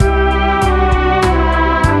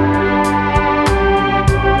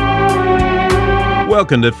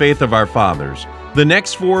Welcome to Faith of Our Fathers. The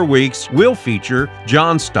next 4 weeks will feature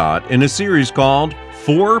John Stott in a series called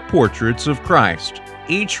 4 Portraits of Christ.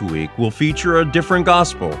 Each week will feature a different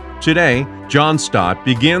gospel. Today, John Stott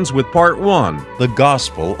begins with Part 1, the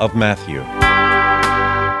Gospel of Matthew.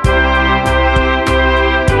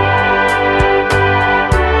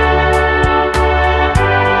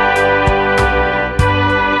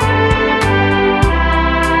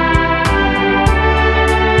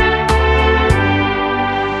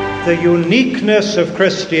 The uniqueness of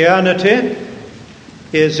Christianity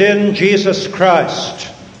is in Jesus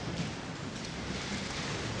Christ.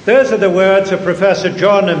 Those are the words of Professor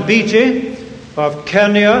John Mbiti of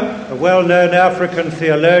Kenya, a well-known African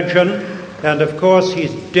theologian, and of course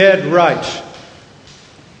he's dead right.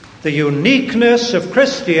 The uniqueness of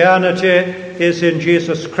Christianity is in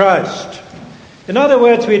Jesus Christ. In other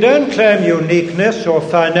words, we don't claim uniqueness or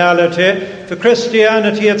finality for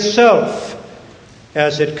Christianity itself,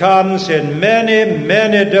 as it comes in many,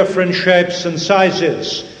 many different shapes and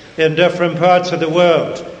sizes in different parts of the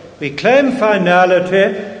world. We claim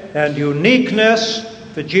finality and uniqueness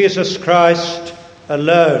for Jesus Christ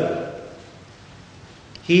alone.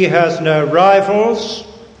 He has no rivals,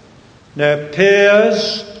 no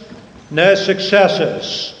peers, no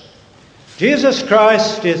successors. Jesus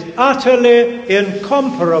Christ is utterly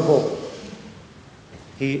incomparable.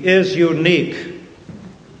 He is unique.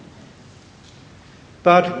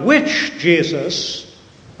 But which Jesus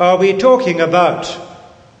are we talking about?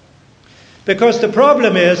 Because the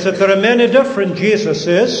problem is that there are many different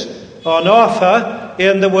Jesuses on offer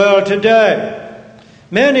in the world today,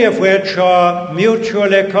 many of which are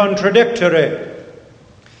mutually contradictory.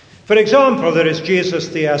 For example, there is Jesus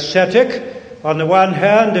the ascetic on the one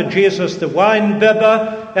hand, and Jesus the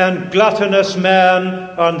wine-bibber and gluttonous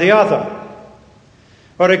man on the other.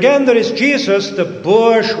 Or again, there is Jesus the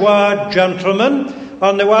bourgeois gentleman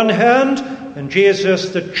on the one hand, and Jesus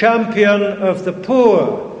the champion of the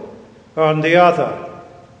poor on the other.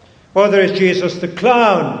 Or there is Jesus the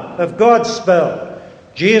clown of Godspell,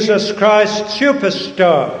 Jesus Christ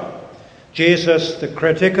superstar, Jesus the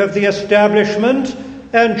critic of the establishment,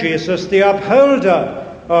 and Jesus the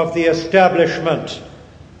upholder of the establishment.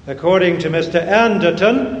 According to Mr.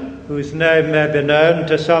 Anderton, whose name may be known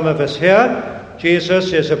to some of us here,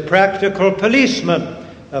 Jesus is a practical policeman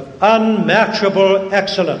of unmatchable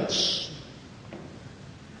excellence.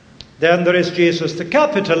 Then there is Jesus the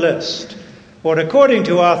capitalist, or according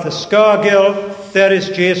to Arthur Scargill, there is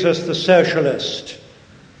Jesus the socialist.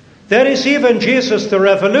 There is even Jesus the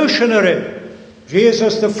revolutionary,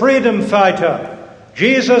 Jesus the freedom fighter,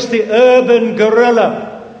 Jesus the urban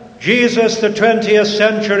guerrilla, Jesus the 20th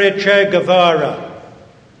century Che Guevara.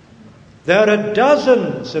 There are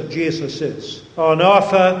dozens of Jesuses on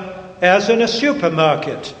offer as in a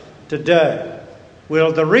supermarket today.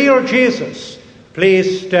 Will the real Jesus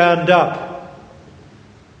please stand up?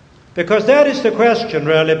 Because that is the question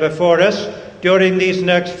really before us during these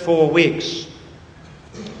next 4 weeks.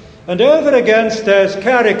 And over against those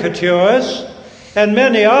caricatures, and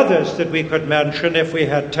many others that we could mention if we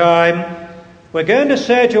had time, we're going to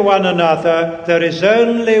say to one another, there is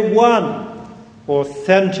only one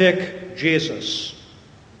authentic Jesus.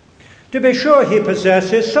 To be sure, he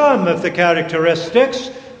possesses some of the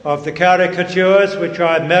characteristics of the caricatures which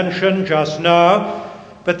I mentioned just now,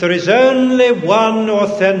 but there is only one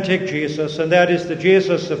authentic Jesus, and that is the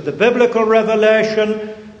Jesus of the biblical revelation,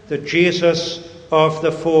 the Jesus of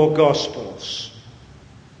the 4 Gospels.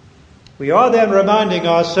 We are then reminding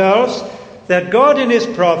ourselves that God in his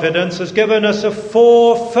providence has given us a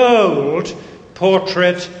 4-fold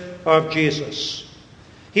portrait of Jesus.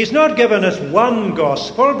 He's not given us one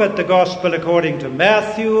gospel, but the gospel according to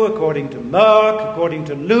Matthew, according to Mark, according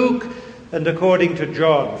to Luke, and according to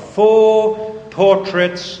John. 4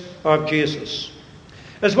 portraits of Jesus.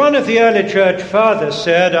 As one of the early church fathers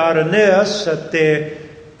said, Irenaeus, at the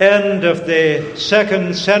end of the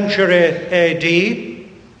 2nd century A.D.,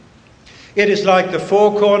 it is like the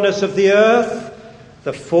 4 corners of the earth,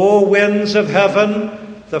 the 4 winds of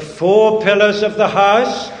heaven, the 4 pillars of the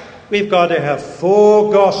house. We've got to have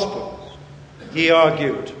 4 Gospels, he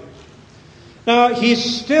argued. Now,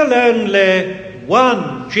 he's still only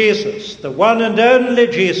one Jesus, the one and only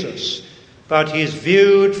Jesus, but he's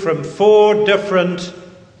viewed from 4 different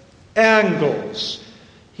angles.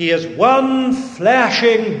 He is one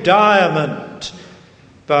flashing diamond,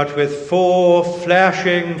 but with 4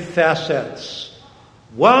 flashing facets.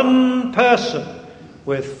 One person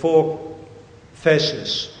with 4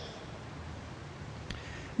 faces.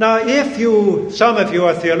 Now, some of you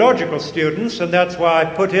are theological students, and that's why I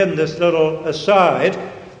put in this little aside,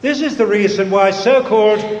 This is the reason why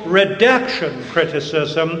so-called redaction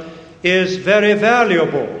criticism is very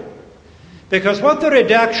valuable. Because what the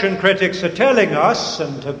redaction critics are telling us,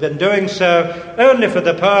 and have been doing so only for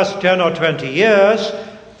the past 10 or 20 years,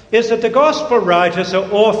 is that the gospel writers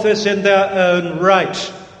are authors in their own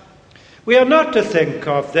right. We are not to think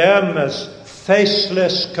of them as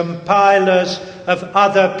faceless compilers of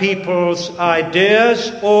other people's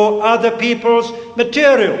ideas or other people's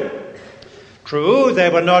material. True, they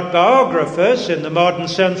were not biographers in the modern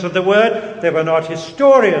sense of the word. They were not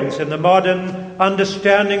historians in the modern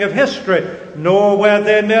understanding of history. Nor were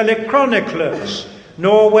they merely chroniclers.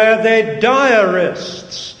 Nor were they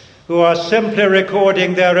diarists who are simply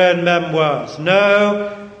recording their own memoirs.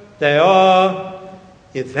 No, they are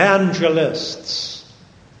evangelists.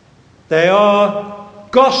 They are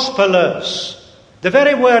gospelers. The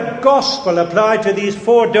very word gospel applied to these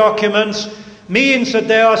four documents means that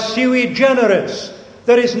they are sui generis.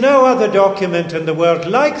 There is no other document in the world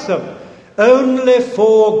like them. Only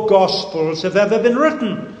four Gospels have ever been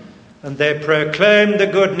written, and they proclaim the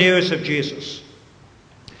good news of Jesus.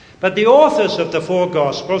 But the authors of the four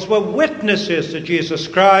Gospels were witnesses to Jesus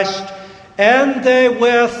Christ, and they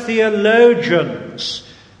were theologians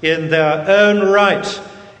in their own right,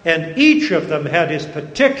 and each of them had his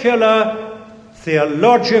particular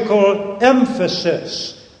theological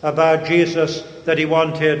emphasis about Jesus that he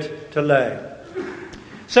wanted to lay.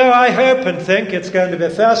 So I hope and think it's going to be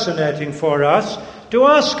fascinating for us to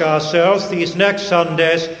ask ourselves these next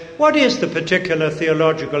Sundays, what is the particular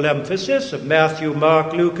theological emphasis of Matthew,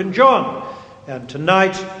 Mark, Luke, and John? And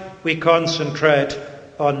tonight we concentrate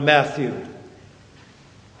on Matthew.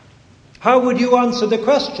 How would you answer the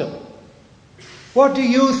question? What do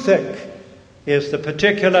you think is the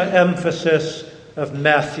particular emphasis of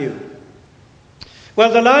Matthew?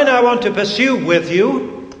 Well, the line I want to pursue with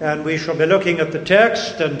you, and we shall be looking at the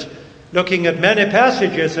text and looking at many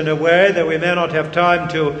passages in a way that we may not have time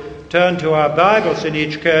to turn to our Bibles in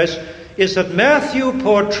each case, is that Matthew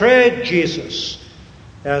portrayed Jesus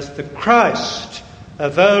as the Christ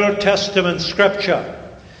of Old Testament Scripture.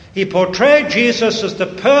 He portrayed Jesus as the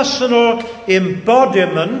personal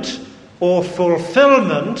embodiment or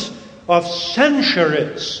fulfillment of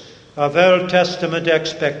centuries of Old Testament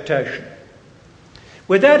expectation.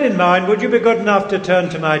 With that in mind, would you be good enough to turn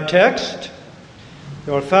to my text?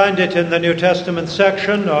 You'll find it in the New Testament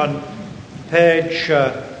section on page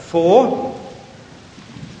 4,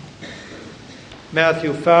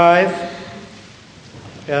 Matthew 5,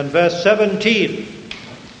 and verse 17.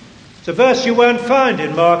 It's a verse you won't find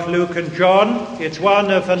in Mark, Luke, and John. It's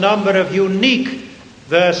one of a number of unique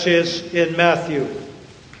verses in Matthew.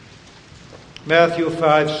 Matthew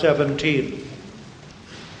 5:17.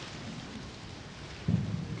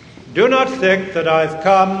 Do not think that I've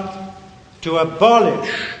come to abolish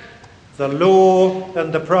the law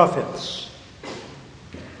and the prophets.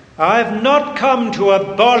 I've not come to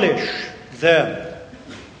abolish them,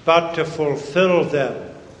 but to fulfill them,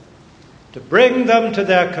 to bring them to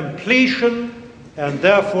their completion and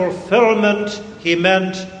their fulfillment, he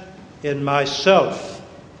meant, in myself.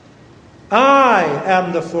 I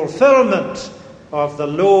am the fulfillment of the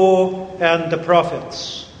law and the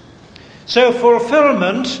prophets. So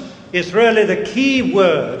fulfillment is really the key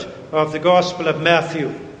word of the Gospel of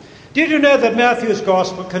Matthew. Did you know that Matthew's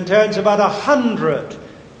Gospel contains about 100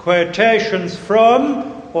 quotations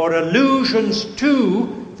from or allusions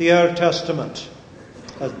to the Old Testament?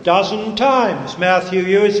 A dozen times Matthew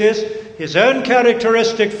uses his own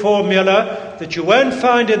characteristic formula that you won't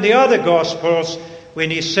find in the other Gospels when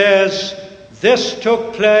he says, this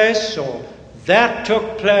took place, or that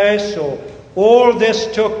took place, or all this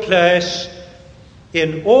took place,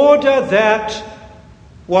 in order that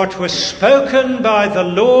what was spoken by the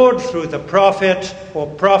Lord through the prophet or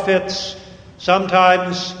prophets,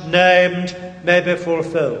 sometimes named, may be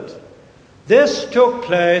fulfilled. This took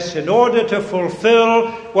place in order to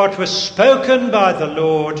fulfill what was spoken by the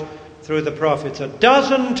Lord through the prophets. A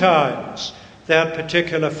dozen times that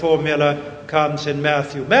particular formula comes in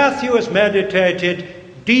Matthew. Matthew has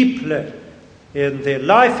meditated deeply in the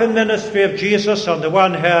life and ministry of Jesus on the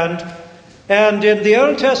one hand, and in the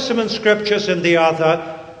Old Testament Scriptures in the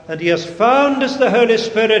other, and he has found, as the Holy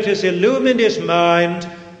Spirit has illumined his mind,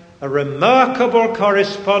 a remarkable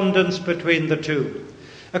correspondence between the two.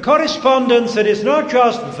 A correspondence that is not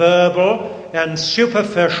just verbal and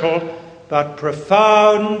superficial, but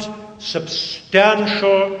profound,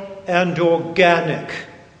 substantial, and organic.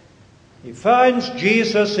 He finds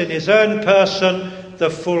Jesus in his own person the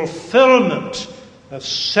fulfillment of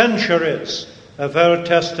centuries of Old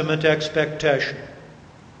Testament expectation.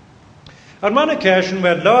 On one occasion,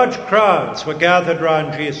 when large crowds were gathered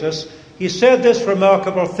round Jesus, he said this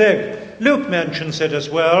remarkable thing. Luke mentions it as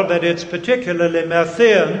well, but it's particularly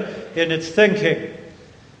Matthean in its thinking.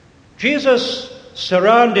 Jesus,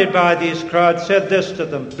 surrounded by these crowds, said this to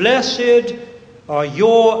them: "Blessed are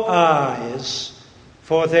your eyes,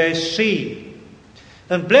 for they see,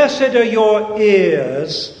 and blessed are your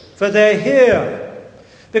ears, for they hear.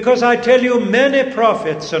 Because I tell you, many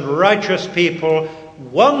prophets and righteous people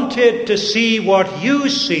wanted to see what you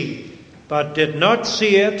see, but did not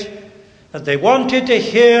see it, and they wanted to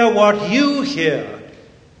hear what you hear,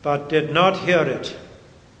 but did not hear it."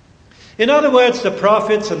 In other words, the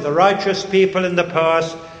prophets and the righteous people in the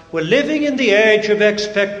past were living in the age of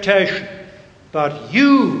expectation, but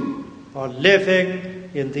you are living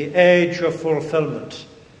in the age of fulfillment.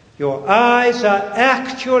 Your eyes are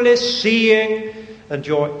actually seeing, and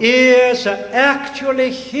your ears are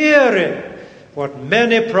actually hearing what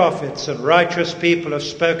many prophets and righteous people have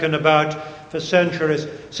spoken about for centuries.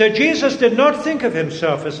 So Jesus did not think of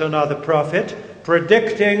himself as another prophet,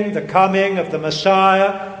 predicting the coming of the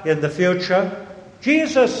Messiah in the future.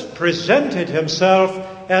 Jesus presented himself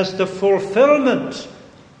as the fulfillment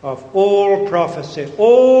of all prophecy,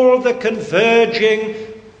 all the converging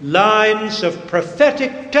lines of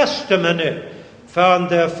prophetic testimony found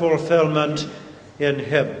their fulfillment in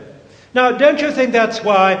him. Now, don't you think that's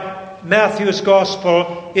why Matthew's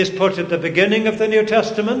Gospel is put at the beginning of the New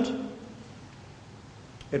Testament?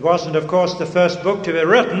 It wasn't, of course, the first book to be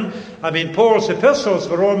written. Paul's epistles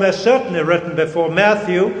were almost certainly written before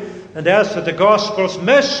Matthew, and as for the Gospels,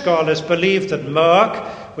 most scholars believe that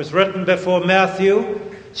Mark was written before Matthew.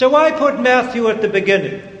 So why put Matthew at the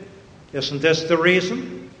beginning? Isn't this the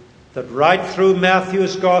reason? That right through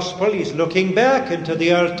Matthew's Gospel, he's looking back into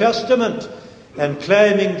the Old Testament and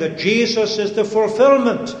claiming that Jesus is the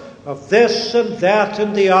fulfillment of this and that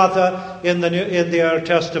and the other in the Old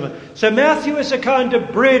Testament. So Matthew is a kind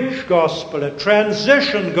of bridge gospel, a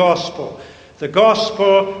transition gospel, the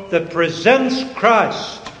gospel that presents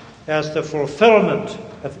Christ as the fulfillment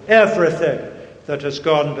of everything that has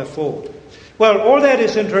gone before. Well, all that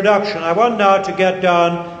is introduction. I want now to get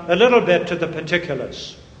down a little bit to the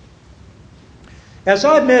particulars. As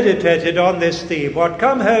I meditated on this theme, what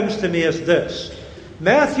comes home to me is this.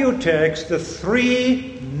 Matthew takes the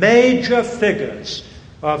three major figures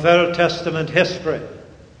of Old Testament history: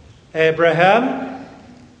 Abraham,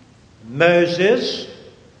 Moses,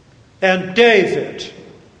 and David.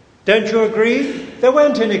 Don't you agree? There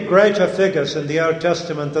weren't any greater figures in the Old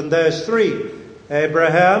Testament than those three.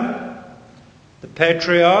 Abraham, the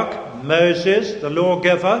patriarch, Moses, the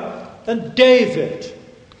lawgiver, and David,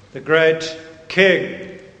 the great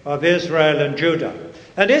king of Israel and Judah.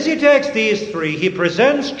 And as he takes these three, he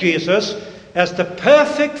presents Jesus as the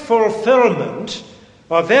perfect fulfillment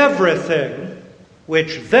of everything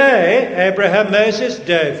which they, Abraham, Moses,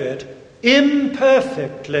 David,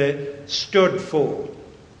 imperfectly stood for.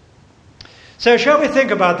 So shall we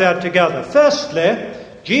think about that together? Firstly,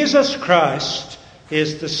 Jesus Christ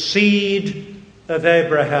is the seed of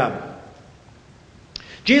Abraham.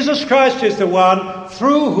 Jesus Christ is the one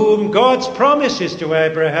through whom God's promises to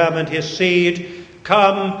Abraham and his seed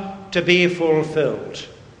come to be fulfilled.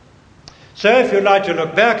 So if you'd like to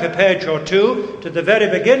look back a page or two to the very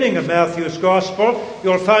beginning of Matthew's Gospel,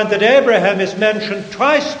 you'll find that Abraham is mentioned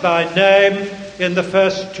twice by name in the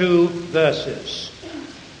first two verses.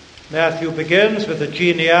 Matthew begins with a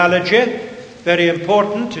genealogy, very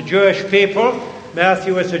important to Jewish people.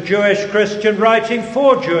 Matthew is a Jewish Christian writing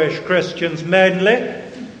for Jewish Christians mainly.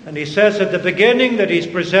 And he says at the beginning that he's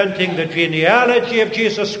presenting the genealogy of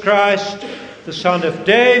Jesus Christ, the son of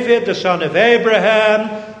David, the son of Abraham.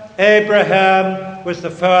 Abraham was the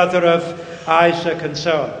father of Isaac and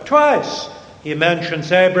so on. Twice he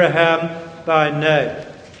mentions Abraham by name.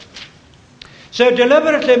 So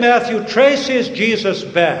deliberately Matthew traces Jesus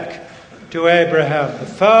back to Abraham, the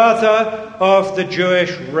father of the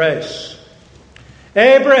Jewish race.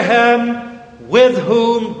 Abraham, with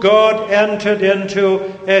whom God entered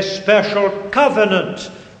into a special covenant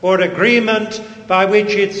or agreement by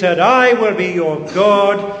which it said, "I will be your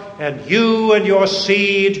God, and you and your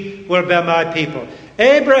seed will be my people."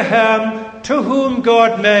 Abraham, to whom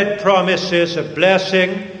God made promises of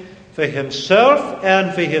blessing for himself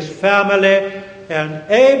and for his family, and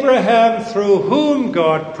Abraham, through whom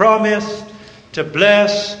God promised to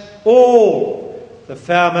bless all the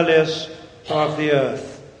families of the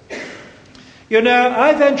earth. You know,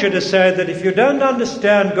 I venture to say that if you don't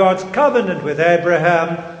understand God's covenant with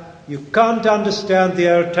Abraham, you can't understand the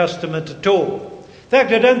Old Testament at all. In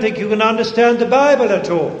fact, I don't think you can understand the Bible at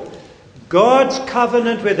all. God's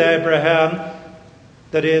covenant with Abraham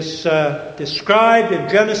that is described in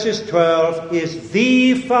Genesis 12 is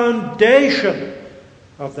the foundation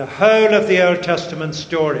of the whole of the Old Testament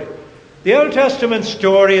story. The Old Testament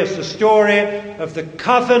story is the story of the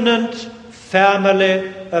covenant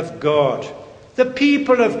family of God, the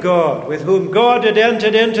people of God with whom God had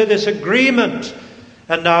entered into this agreement.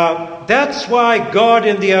 And now that's why God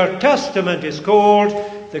in the Old Testament is called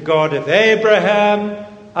the God of Abraham,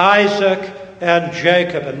 Isaac, and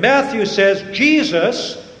Jacob. And Matthew says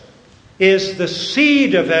Jesus is the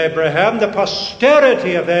seed of Abraham, the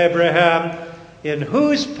posterity of Abraham, in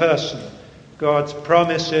whose person God's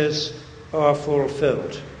promises are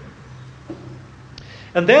fulfilled.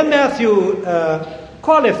 And then Matthew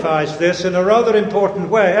qualifies this in a rather important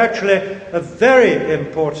way, actually a very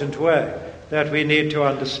important way that we need to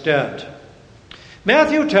understand.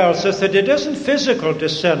 Matthew tells us that it isn't physical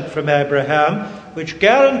descent from Abraham which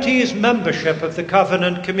guarantees membership of the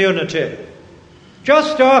covenant community.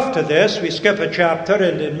 Just after this, we skip a chapter,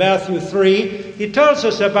 and in Matthew 3, he tells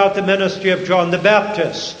us about the ministry of John the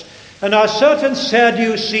Baptist. And now certain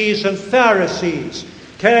Sadducees and Pharisees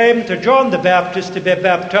came to John the Baptist to be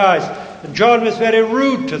baptized, and John was very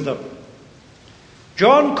rude to them.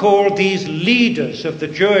 John called these leaders of the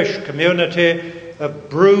Jewish community a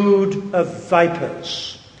brood of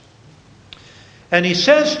vipers. And he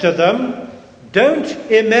says to them, don't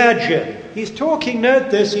imagine. He's talking, note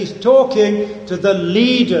this, he's talking to the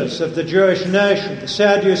leaders of the Jewish nation, the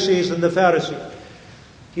Sadducees and the Pharisees.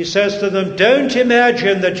 He says to them, don't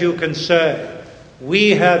imagine that you can say,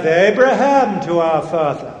 we have Abraham to our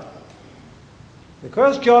father.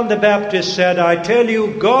 Because John the Baptist said, I tell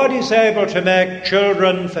you, God is able to make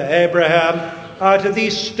children for Abraham out of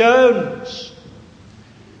these stones.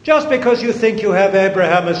 Just because you think you have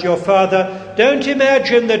Abraham as your father, don't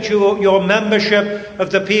imagine that your membership of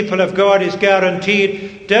the people of God is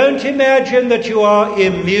guaranteed. Don't imagine that you are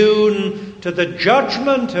immune to the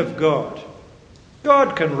judgment of God.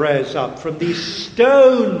 God can raise up from these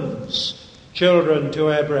stones children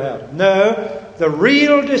to Abraham. No, the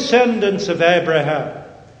real descendants of Abraham,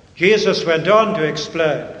 Jesus went on to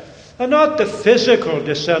explain, are not the physical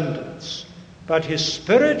descendants, but his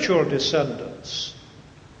spiritual descendants,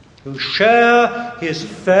 who share his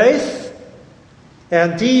faith.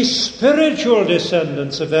 And these spiritual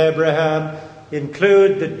descendants of Abraham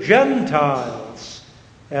include the Gentiles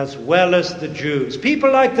as well as the Jews.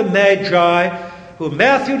 People like the Magi, who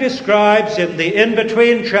Matthew describes in the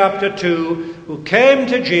in-between chapter 2, who came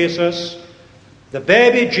to Jesus, the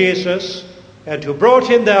baby Jesus, and who brought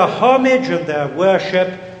him their homage and their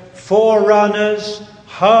worship, forerunners,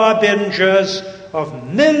 harbingers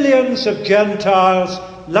of millions of Gentiles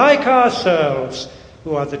like ourselves,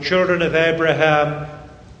 who are the children of Abraham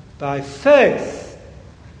by faith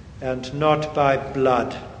and not by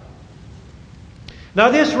blood. Now,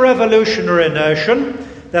 this revolutionary notion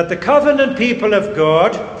that the covenant people of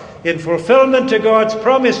God, in fulfillment to God's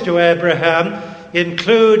promise to Abraham,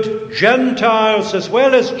 include Gentiles as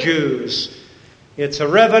well as Jews, it's a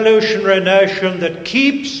revolutionary notion that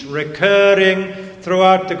keeps recurring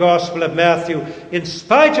throughout the Gospel of Matthew, in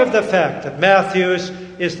spite of the fact that Matthew's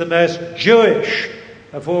is the most Jewish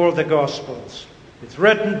of all the Gospels. It's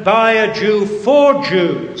written by a Jew for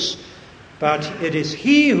Jews, but it is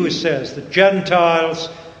he who says that Gentiles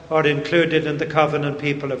are included in the covenant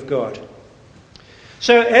people of God.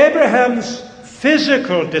 So Abraham's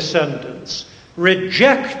physical descendants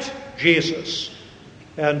reject Jesus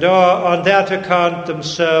and are on that account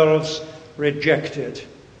themselves rejected.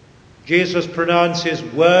 Jesus pronounces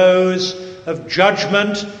woes of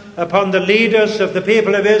judgment upon the leaders of the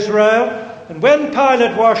people of Israel. And when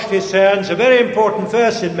Pilate washed his hands, a very important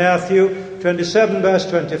verse in Matthew 27, verse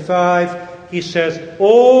 25, he says,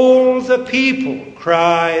 all the people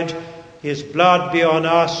cried, his blood be on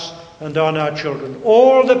us and on our children.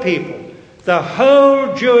 All the people, the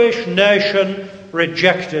whole Jewish nation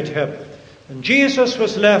rejected him. And Jesus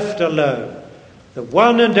was left alone, the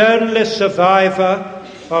one and only survivor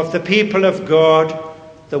of the people of God,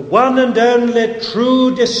 the one and only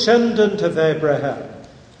true descendant of Abraham,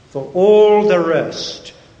 for all the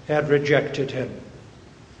rest had rejected him.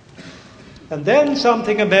 And then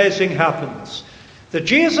something amazing happens. That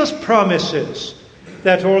Jesus promises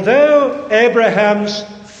that although Abraham's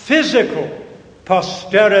physical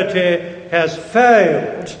posterity has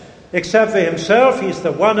failed, except for himself, he's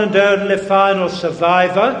the one and only final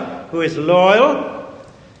survivor who is loyal,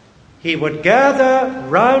 he would gather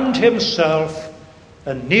round himself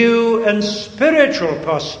a new and spiritual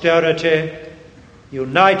posterity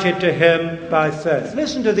united to him by faith.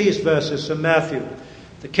 Listen to these verses from Matthew.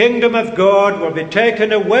 The kingdom of God will be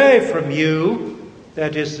taken away from you,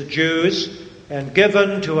 that is the Jews, and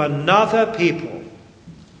given to another people.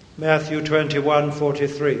 Matthew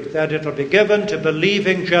 21:43, that it'll be given to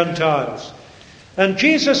believing Gentiles. And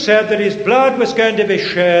Jesus said that his blood was going to be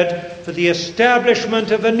shed for the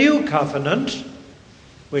establishment of a new covenant,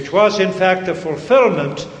 which was in fact the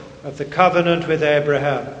fulfillment of the covenant with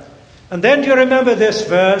Abraham. And then do you remember this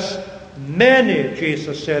verse? Many,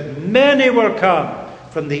 Jesus said, many will come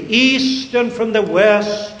from the east and from the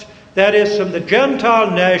west, that is, from the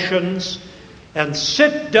Gentile nations, and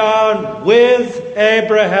sit down with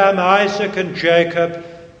Abraham, Isaac, and Jacob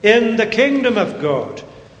in the kingdom of God,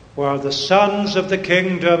 while the sons of the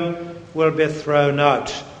kingdom will be thrown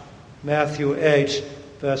out. Matthew 8,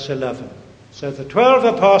 verse 11. So the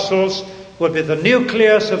 12 apostles will be the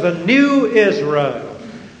nucleus of a new Israel,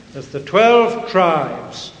 as the 12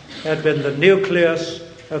 tribes had been the nucleus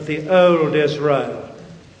of the old Israel.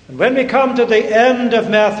 And when we come to the end of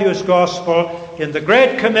Matthew's Gospel, in the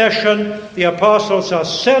Great Commission, the apostles are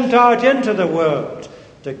sent out into the world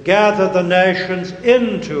to gather the nations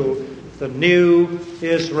into the new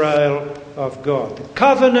Israel of God. The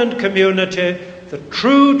covenant community, the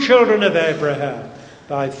true children of Abraham,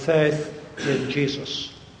 by faith in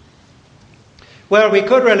Jesus. Well, we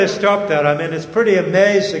could really stop there. I mean, it's pretty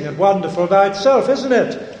amazing and wonderful by itself, isn't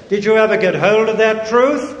it? Did you ever get hold of that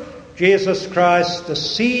truth? Jesus Christ, the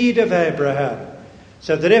seed of Abraham.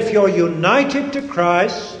 So that if you're united to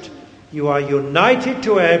Christ, you are united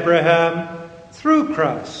to Abraham through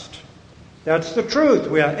Christ. That's the truth.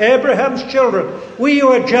 We are Abraham's children. We who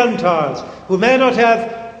are Gentiles, who may not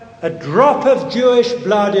have a drop of Jewish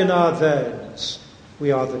blood in our veins.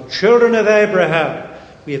 We are the children of Abraham.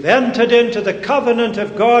 We've entered into the covenant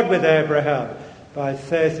of God with Abraham by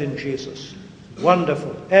faith in Jesus.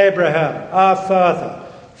 Wonderful. Abraham, our father,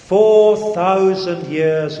 4,000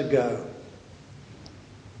 years ago.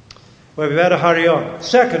 Well, we better hurry on.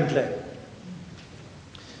 Secondly,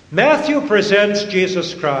 Matthew presents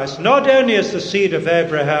Jesus Christ not only as the seed of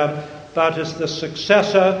Abraham, but as the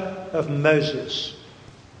successor of Moses.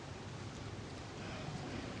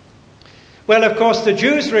 Well, of course, the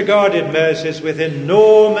Jews regarded Moses with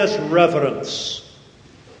enormous reverence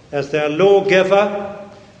as their lawgiver,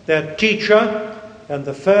 their teacher, and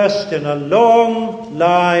the first in a long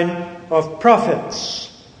line of prophets.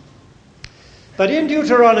 But in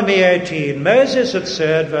Deuteronomy 18, Moses had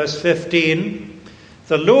said, verse 15,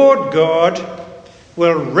 "The Lord God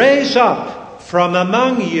will raise up from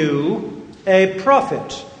among you a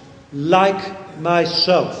prophet like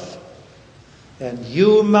myself, and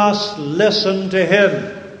you must listen to him."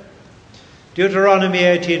 Deuteronomy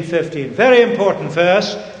 18:15, very important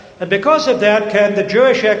verse. And because of that came the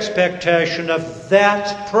Jewish expectation of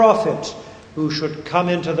that prophet who should come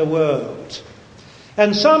into the world.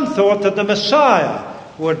 And some thought that the Messiah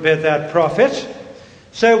would be that prophet.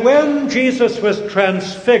 So when Jesus was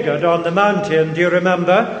transfigured on the mountain, do you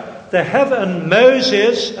remember?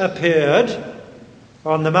 Moses appeared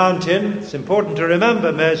on the mountain. It's important to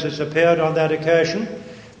remember Moses appeared on that occasion.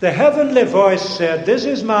 The heavenly voice said, "This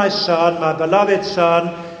is my son, my beloved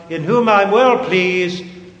son, in whom I'm well pleased.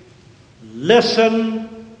 Listen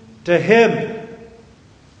to him."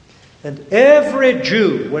 And every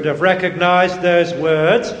Jew would have recognized those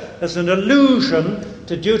words as an allusion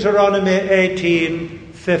to Deuteronomy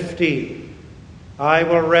 18:15.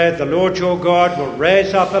 The Lord your God will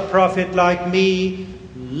raise up a prophet like me.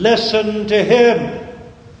 Listen to him.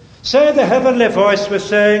 So the heavenly voice was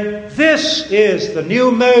saying, this is the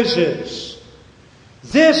new Moses.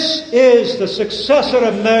 This is the successor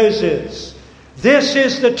of Moses. This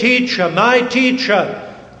is the teacher, my teacher.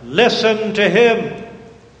 Listen to him.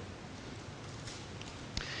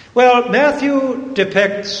 Well, Matthew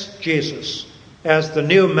depicts Jesus as the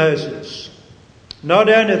new Moses. Not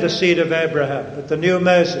only the seed of Abraham, but the new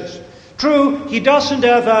Moses. True, he doesn't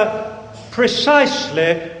ever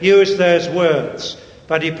precisely use those words,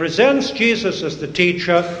 but he presents Jesus as the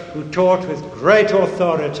teacher who taught with great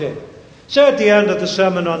authority. So at the end of the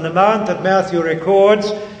Sermon on the Mount that Matthew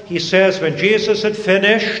records, he says, when Jesus had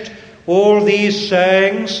finished all these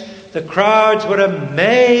sayings, the crowds were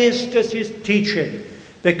amazed at his teaching,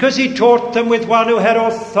 because he taught them with one who had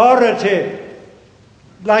authority,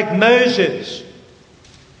 like Moses,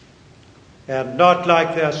 and not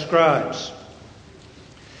like their scribes.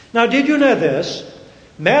 Now, did you know this?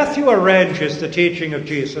 Matthew arranges the teaching of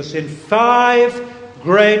Jesus in 5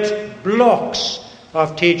 great blocks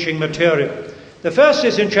of teaching material. The first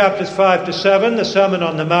is in chapters 5 to 7, the Sermon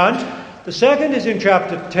on the Mount. The second is in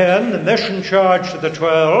chapter 10, the mission charge to the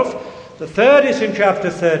 12. The third is in chapter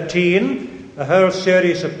 13, a whole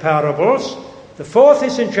series of parables. The fourth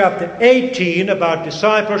is in chapter 18 about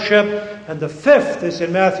discipleship, and the fifth is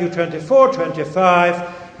in Matthew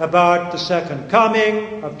 24-25 about the second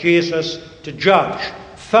coming of Jesus to judge.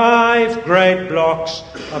 5 great blocks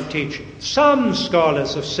of teaching. Some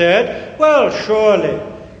scholars have said, well, surely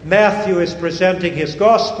Matthew is presenting his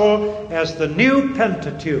gospel as the new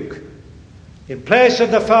Pentateuch. In place of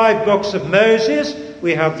the 5 books of Moses,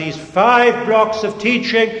 we have these 5 blocks of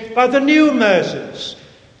teaching by the new Moses,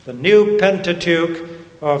 the new Pentateuch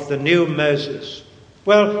of the new Moses.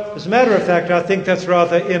 Well, as a matter of fact, I think that's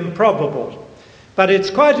rather improbable. But it's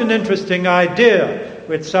quite an interesting idea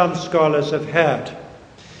which some scholars have had.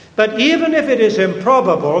 But even if it is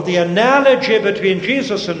improbable, the analogy between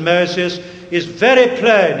Jesus and Moses is very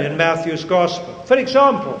plain in Matthew's Gospel. For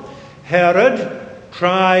example, Herod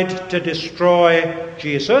tried to destroy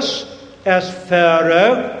Jesus as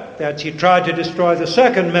Pharaoh, that he tried to destroy the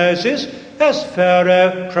second Moses, as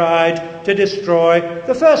Pharaoh tried to destroy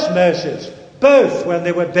the first Moses, both when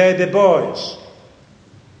they were baby boys.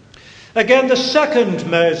 Again, the second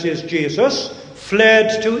Moses, Jesus,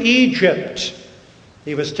 fled to Egypt.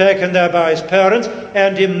 He was taken there by his parents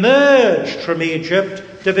and emerged from Egypt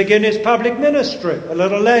to begin his public ministry a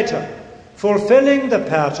little later, fulfilling the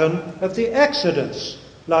pattern of the Exodus,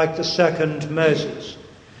 like the second Moses.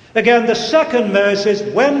 Again, the second Moses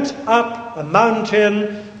went up a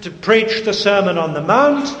mountain to preach the Sermon on the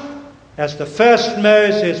Mount, as the first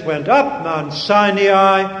Moses went up Mount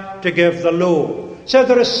Sinai to give the law. So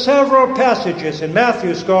there are several passages in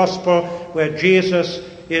Matthew's Gospel where Jesus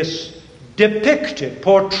is depicted,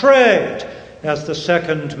 portrayed as the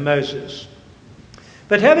second Moses.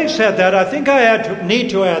 But having said that, I think I need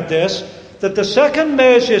to add this, that the second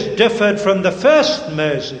Moses differed from the first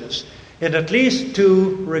Moses in at least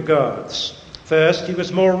 2 regards. First, he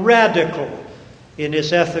was more radical in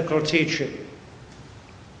his ethical teaching.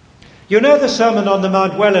 You know the Sermon on the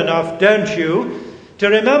Mount well enough, don't you, to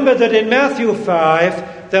remember that in Matthew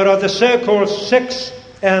 5 there are the so-called 6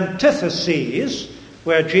 antitheses,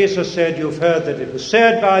 where Jesus said, you've heard that it was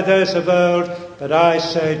said by those of old, but I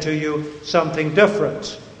say to you something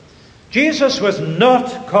different. Jesus was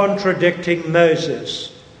not contradicting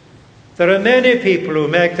Moses. There are many people who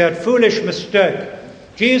make that foolish mistake.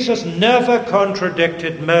 Jesus never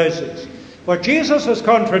contradicted Moses. What Jesus was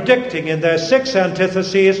contradicting in those 6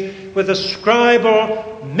 antitheses were the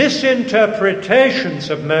scribal misinterpretations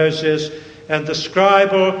of Moses and the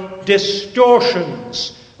scribal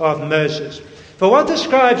distortions of Moses. For what the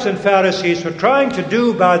scribes and Pharisees were trying to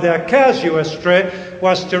do by their casuistry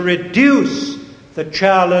was to reduce the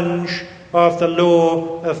challenge of the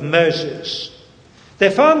law of Moses. They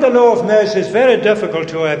found the law of Moses very difficult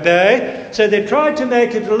to obey, so they tried to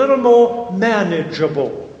make it a little more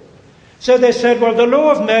manageable. So they said, well, the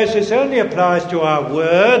law of Moses only applies to our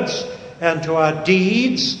words and to our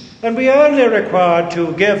deeds, and we are only required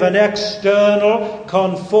to give an external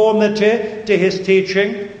conformity to his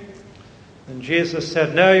teaching. And Jesus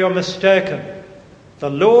said, no, you're mistaken. The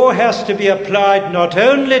law has to be applied not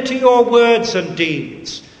only to your words and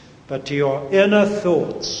deeds, but to your inner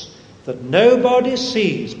thoughts, that nobody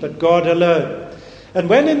sees but God alone. And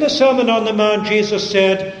when in the Sermon on the Mount Jesus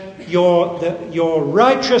said, your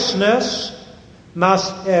righteousness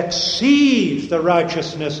must exceed the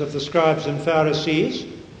righteousness of the scribes and Pharisees,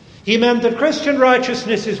 he meant that Christian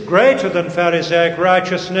righteousness is greater than Pharisaic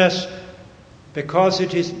righteousness because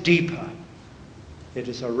it is deeper. It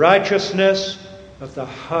is a righteousness of the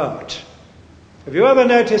heart. Have you ever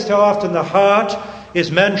noticed how often the heart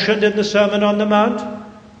is mentioned in the Sermon on the Mount?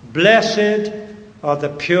 Blessed are the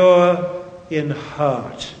pure in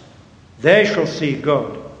heart. They shall see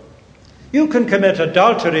God. You can commit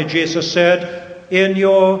adultery, Jesus said, in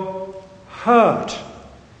your heart.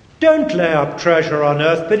 Don't lay up treasure on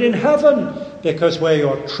earth, but in heaven, because where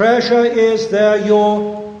your treasure is, there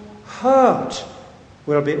your heart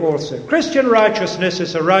will be also. Christian righteousness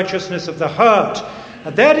is a righteousness of the heart.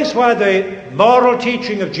 And that is why the moral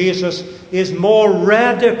teaching of Jesus is more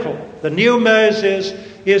radical. The new Moses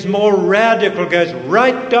is more radical, goes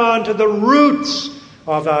right down to the roots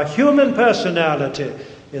of our human personality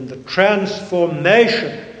in the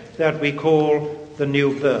transformation that we call the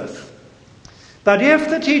new birth. But if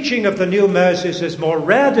the teaching of the new Moses is more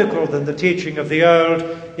radical than the teaching of the old,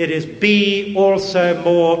 it is be also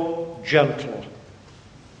more gentle.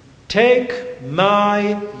 Take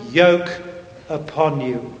my yoke upon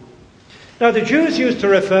you. Now the Jews used to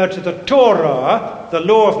refer to the Torah, the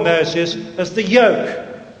law of Moses, as the yoke.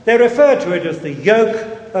 They referred to it as the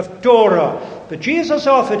yoke of Torah. But Jesus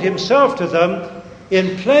offered himself to them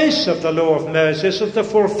in place of the law of Moses, as the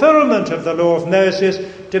fulfillment of the law of Moses,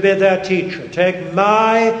 to be their teacher. Take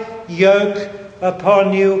my yoke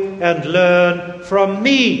upon you and learn from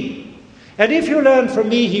me. And if you learn from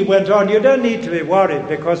me, he went on, you don't need to be worried,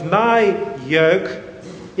 because my yoke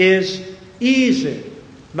is easy.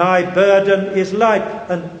 My burden is light,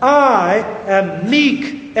 and I am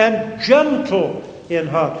meek and gentle in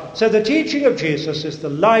heart. So the teaching of Jesus is the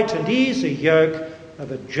light and easy yoke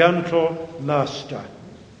of a gentle master.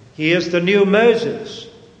 He is the new Moses.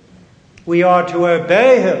 We are to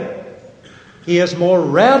obey him. He is more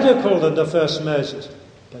radical than the first Moses,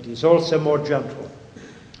 but he's also more gentle.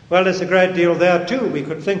 Well, there's a great deal there too we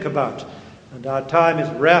could think about, and our time is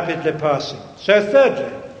rapidly passing. So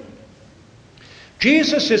thirdly,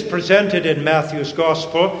 Jesus is presented in Matthew's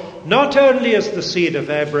Gospel not only as the seed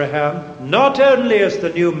of Abraham, not only as the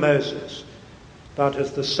new Moses, but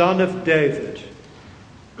as the son of David.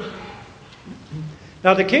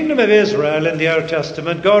 Now, the kingdom of Israel in the Old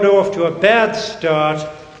Testament got off to a bad start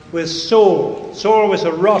with Saul. Saul was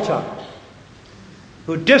a rotter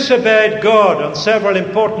who disobeyed God on several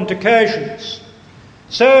important occasions.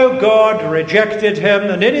 So God rejected him,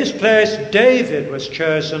 and in his place David was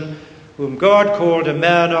chosen, whom God called a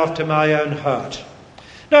man after my own heart.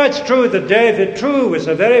 Now, it's true that David, was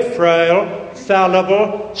a very frail,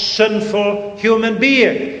 fallible, sinful human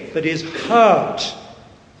being, but his heart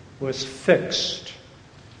was fixed.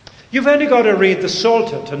 You've only got to read the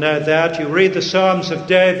Psalter to know that. You read the Psalms of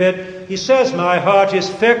David. He says, my heart is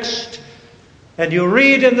fixed. And you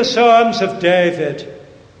read in the Psalms of David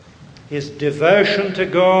his devotion to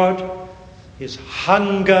God, his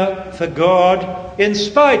hunger for God, in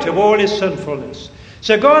spite of all his sinfulness.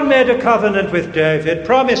 So God made a covenant with David,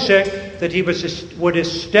 promising that he would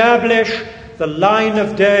establish the line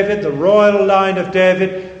of David, the royal line of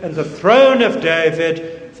David, and the throne of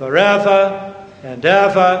David forever and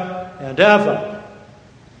ever and ever.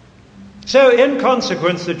 So in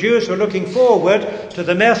consequence, the Jews were looking forward to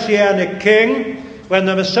the Messianic king. When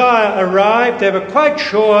the Messiah arrived, they were quite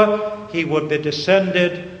sure he would be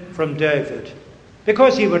descended from David,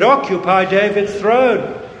 because he would occupy David's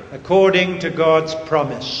throne according to God's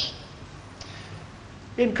promise.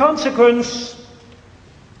 In consequence,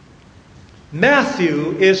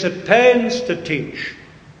 Matthew is at pains to teach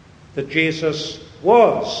that Jesus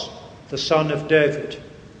was the son of David.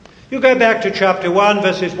 You go back to chapter 1,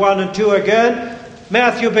 verses 1 and 2 again.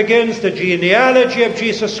 Matthew begins the genealogy of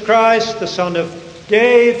Jesus Christ, the son of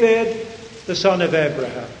David, the son of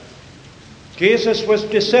Abraham. Jesus was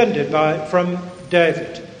descended from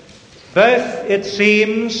David, both, it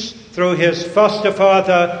seems, through his foster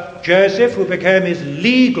father Joseph, who became his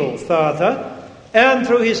legal father, and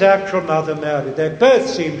through his actual mother Mary. They both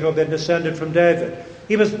seem to have been descended from David.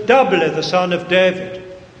 He was doubly the son of David.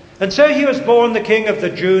 And so he was born the King of the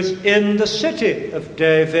Jews in the city of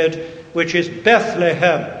David, which is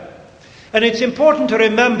Bethlehem. And it's important to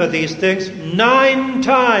remember these things. 9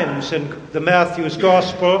 times in the Matthew's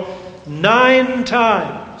Gospel, 9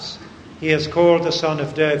 times he is called the son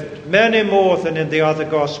of David. Many more than in the other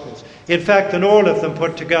Gospels. In fact, than all of them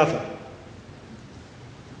put together.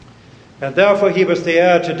 And therefore he was the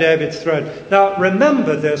heir to David's throne. Now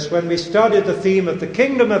remember this when we study the theme of the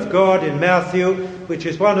kingdom of God in Matthew, which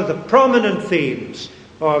is one of the prominent themes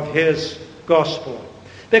of his Gospel.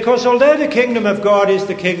 Because although the kingdom of God is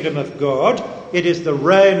the kingdom of God, it is the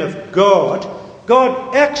reign of God,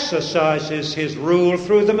 God exercises his rule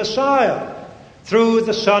through the Messiah, through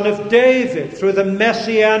the Son of David, through the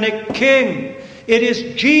Messianic King. It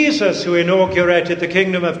is Jesus who inaugurated the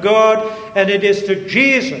kingdom of God, and it is to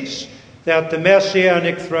Jesus that the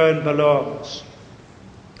Messianic throne belongs.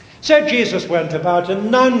 So Jesus went about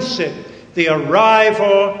announcing the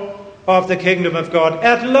arrival of the kingdom of God.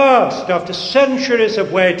 At last, after centuries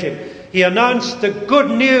of waiting, he announced the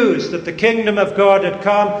good news that the kingdom of God had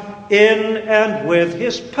come in and with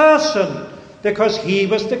his person, because he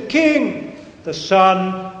was the king, the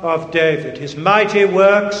son of David. His mighty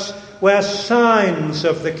works were signs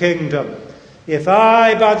of the kingdom. If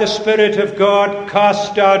I, by the Spirit of God,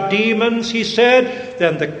 cast out demons, he said,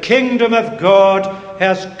 then the kingdom of God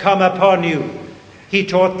has come upon you. He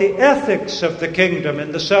taught the ethics of the kingdom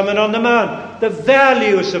in the Sermon on the Mount, the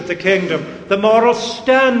values of the kingdom, the moral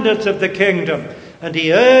standards of the kingdom. And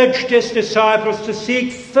he urged his disciples to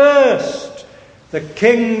seek first the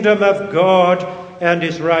kingdom of God and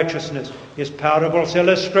his righteousness. His parables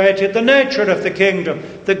illustrated the nature of the kingdom,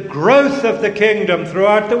 the growth of the kingdom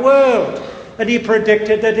throughout the world. And he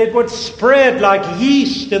predicted that it would spread like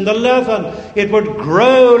yeast in the leaven. It would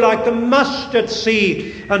grow like the mustard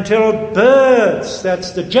seed until birds,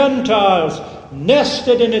 that's the Gentiles,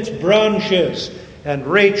 nested in its branches and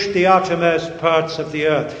reached the uttermost parts of the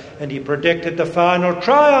earth. And he predicted the final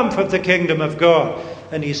triumph of the kingdom of God.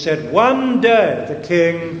 And he said, one day the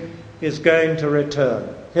king is going to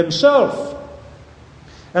return himself.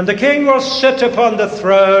 And the king will sit upon the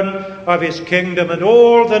throne of his kingdom, and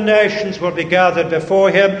all the nations will be gathered before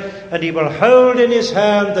him, and he will hold in his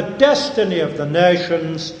hand the destiny of the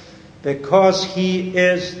nations, because he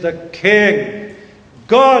is the king,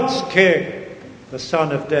 God's king, the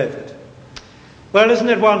son of David. Well, isn't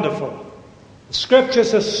it wonderful? The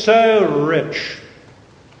scriptures are so rich.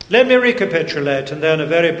 Let me recapitulate and then a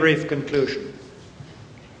very brief conclusion.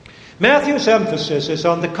 Matthew's emphasis is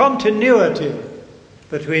on the continuity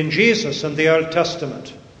between Jesus and the Old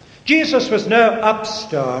Testament. Jesus was no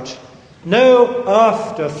upstart, no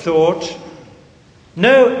afterthought,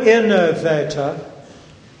 no innovator.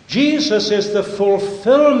 Jesus is the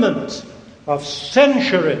fulfillment of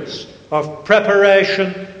centuries of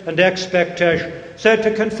preparation and expectation. So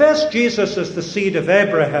to confess Jesus as the seed of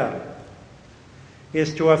Abraham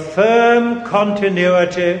is to affirm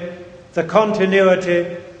continuity, the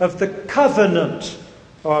continuity of the covenant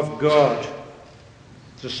of God.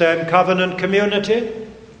 It's the same covenant community.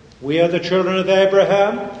 We are the children of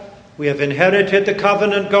Abraham. We have inherited the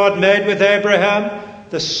covenant God made with Abraham,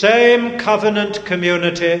 the same covenant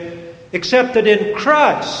community, except that in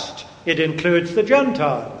Christ it includes the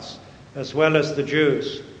Gentiles as well as the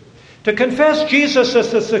Jews. To confess Jesus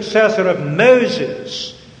as the successor of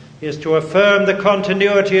Moses is to affirm the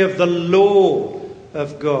continuity of the law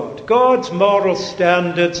of God. God's moral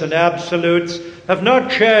standards and absolutes have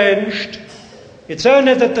not changed. It's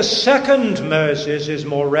only that the second Moses is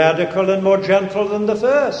more radical and more gentle than the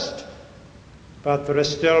first. But there are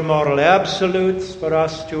still moral absolutes for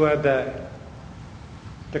us to obey.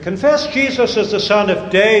 To confess Jesus as the son of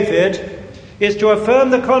David is to affirm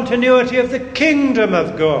the continuity of the kingdom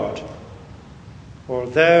of God.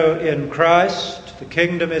 Although in Christ the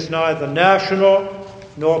kingdom is neither national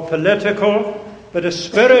nor political, but a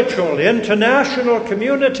spiritual, international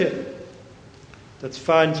community that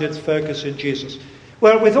finds its focus in Jesus.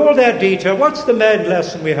 Well, with all that detail, what's the main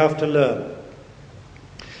lesson we have to learn?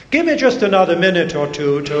 Give me just another minute or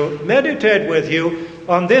two to meditate with you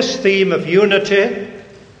on this theme of unity,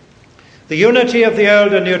 the unity of the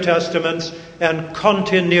Old and New Testaments, and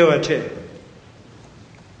continuity.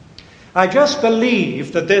 I just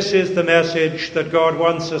believe that this is the message that God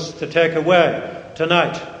wants us to take away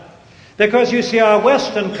tonight. Because you see, our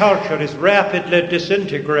Western culture is rapidly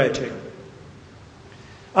disintegrating.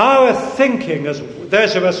 Our thinking, as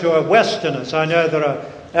those of us who are Westerners, I know there are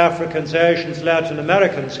Africans, Asians, Latin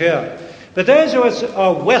Americans here, but those of us who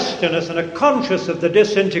are Westerners and are conscious of the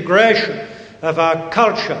disintegration of our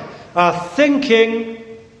culture, our thinking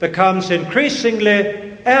becomes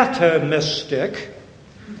increasingly atomistic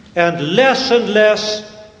and less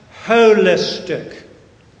holistic.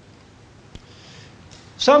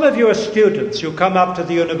 Some of you are students who come up to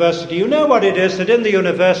the university. You know what it is that in the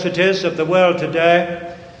universities of the world today,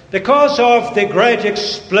 because of the great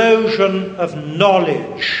explosion of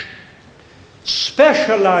knowledge,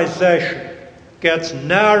 specialization gets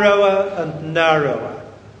narrower and narrower,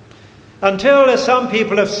 until, as some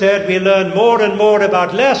people have said, we learn more and more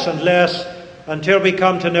about less and less, until we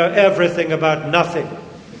come to know everything about nothing.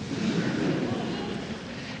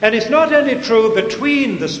 And it's not only true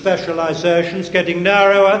between the specializations getting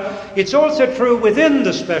narrower, it's also true within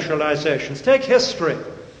the specializations. Take history.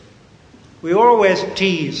 We always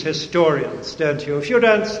tease historians, don't you? If you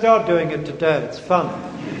don't start doing it today, it's fun.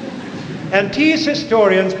 And tease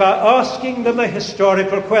historians by asking them a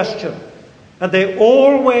historical question. And they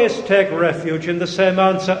always take refuge in the same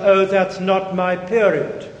answer: oh, that's not my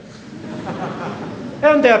period.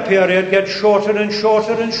 And their period gets shorter and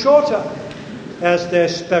shorter and shorter as they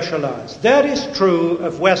specialize. That is true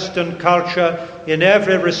of Western culture in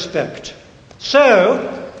every respect.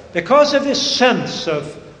 So, because of this sense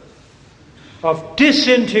of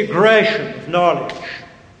disintegration of knowledge,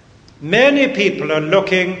 many people are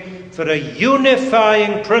looking for a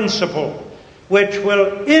unifying principle which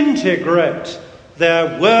will integrate their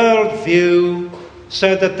worldview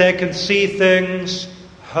so that they can see things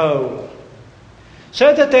whole,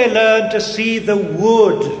 so that they learn to see the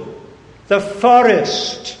wood, the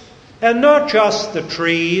forest, and not just the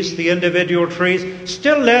trees, the individual trees,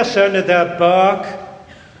 still less only their bark,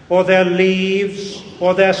 or their leaves,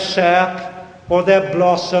 or their sap, or their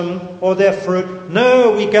blossom, or their fruit.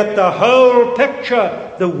 No, we get the whole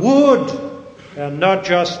picture, the wood, and not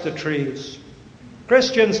just the trees.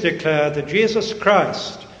 Christians declare that Jesus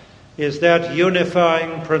Christ is that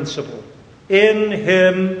unifying principle. In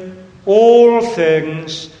him all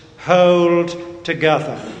things hold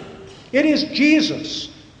together. It is Jesus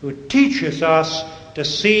who teaches us to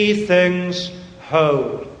see things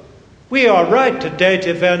whole. We are right to date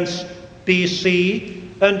events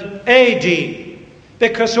BC and AD,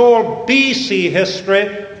 because all BC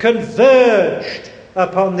history converged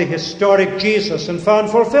upon the historic Jesus and found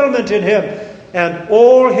fulfillment in him, and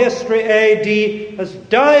all history AD has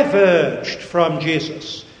diverged from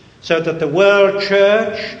Jesus, so that the world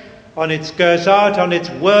church goes out on its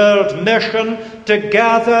world mission to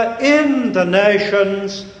gather in the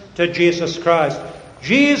nations to Jesus Christ.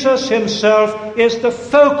 Jesus himself is the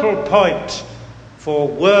focal point for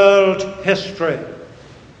world history.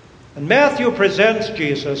 And Matthew presents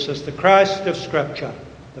Jesus as the Christ of Scripture,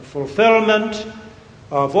 the fulfillment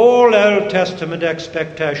of all Old Testament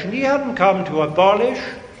expectation. He hadn't come to abolish,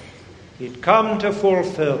 he'd come to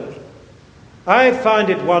fulfill. I find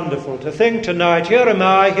it wonderful to think tonight, here am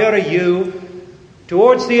I, here are you,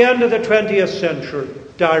 towards the end of the 20th century,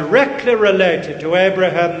 directly related to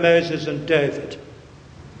Abraham, Moses, and David,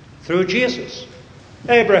 through Jesus.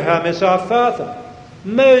 Abraham is our father.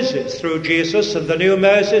 Moses, through Jesus, and the new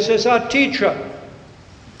Moses, is our teacher.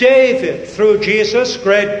 David, through Jesus,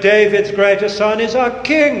 David's greatest son, is our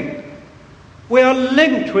king. We are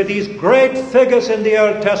linked with these great figures in the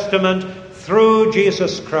Old Testament through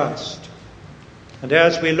Jesus Christ. And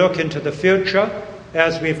as we look into the future,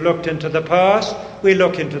 as we've looked into the past, we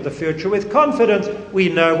look into the future with confidence. We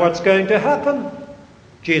know what's going to happen.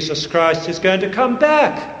 Jesus Christ is going to come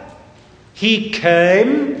back. He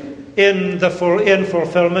came in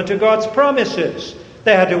fulfillment of God's promises.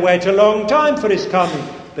 They had to wait a long time for his coming,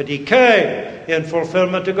 but he came in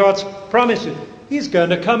fulfillment of God's promises. He's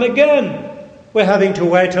going to come again. We're having to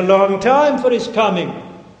wait a long time for his coming,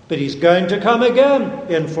 but he's going to come again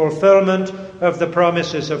in fulfillment of the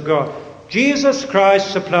promises of God. Jesus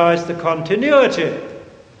Christ supplies the continuity.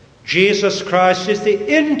 Jesus Christ is the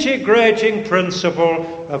integrating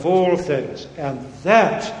principle of all things, and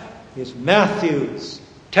that is Matthew's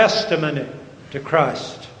testimony to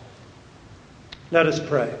Christ. Let us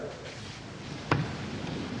pray.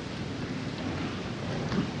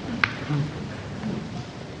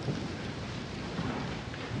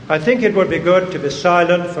 I think it would be good to be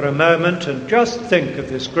silent for a moment and just think of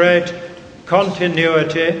this great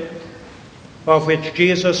continuity of which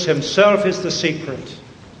Jesus himself is the secret.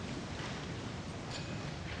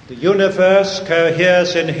 The universe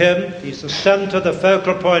coheres in him. He's the center, the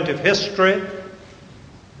focal point of history.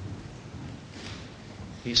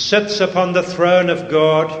 He sits upon the throne of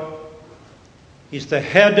God. He's the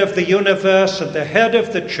head of the universe and the head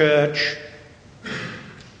of the church.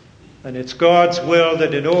 And it's God's will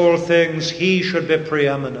that in all things he should be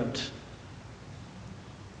preeminent.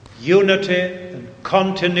 Unity and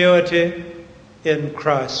continuity in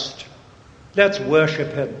Christ. Let's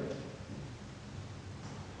worship him.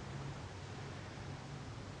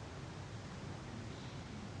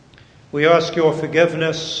 We ask your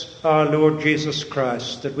forgiveness, our Lord Jesus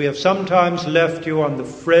Christ, that we have sometimes left you on the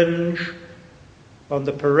fringe, on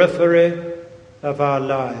the periphery of our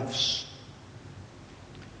lives.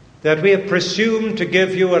 That we have presumed to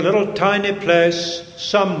give you a little tiny place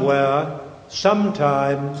somewhere,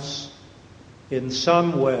 sometimes, in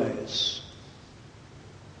some ways.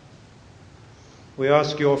 We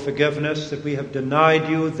ask your forgiveness that we have denied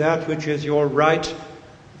you that which is your right,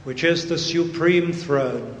 which is the supreme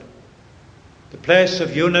throne, the place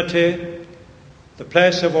of unity, the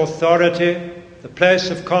place of authority, the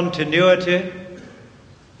place of continuity.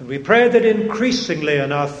 And we pray that increasingly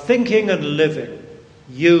in our thinking and living,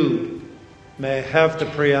 you may have the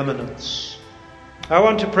preeminence. I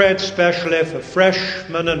want to pray especially for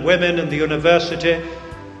freshmen and women in the university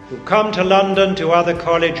who come to London, to other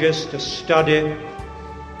colleges to study,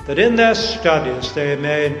 that in their studies they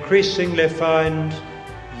may increasingly find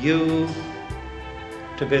you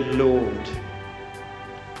to be Lord.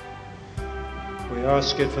 We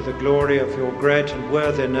ask it for the glory of your great and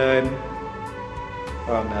worthy name.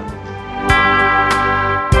 Amen.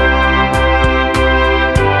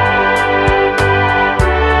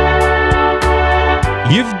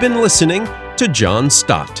 You've been listening to John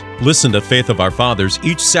Stott. Listen to Faith of Our Fathers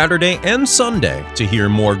each Saturday and Sunday to hear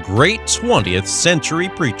more great 20th century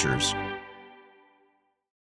preachers.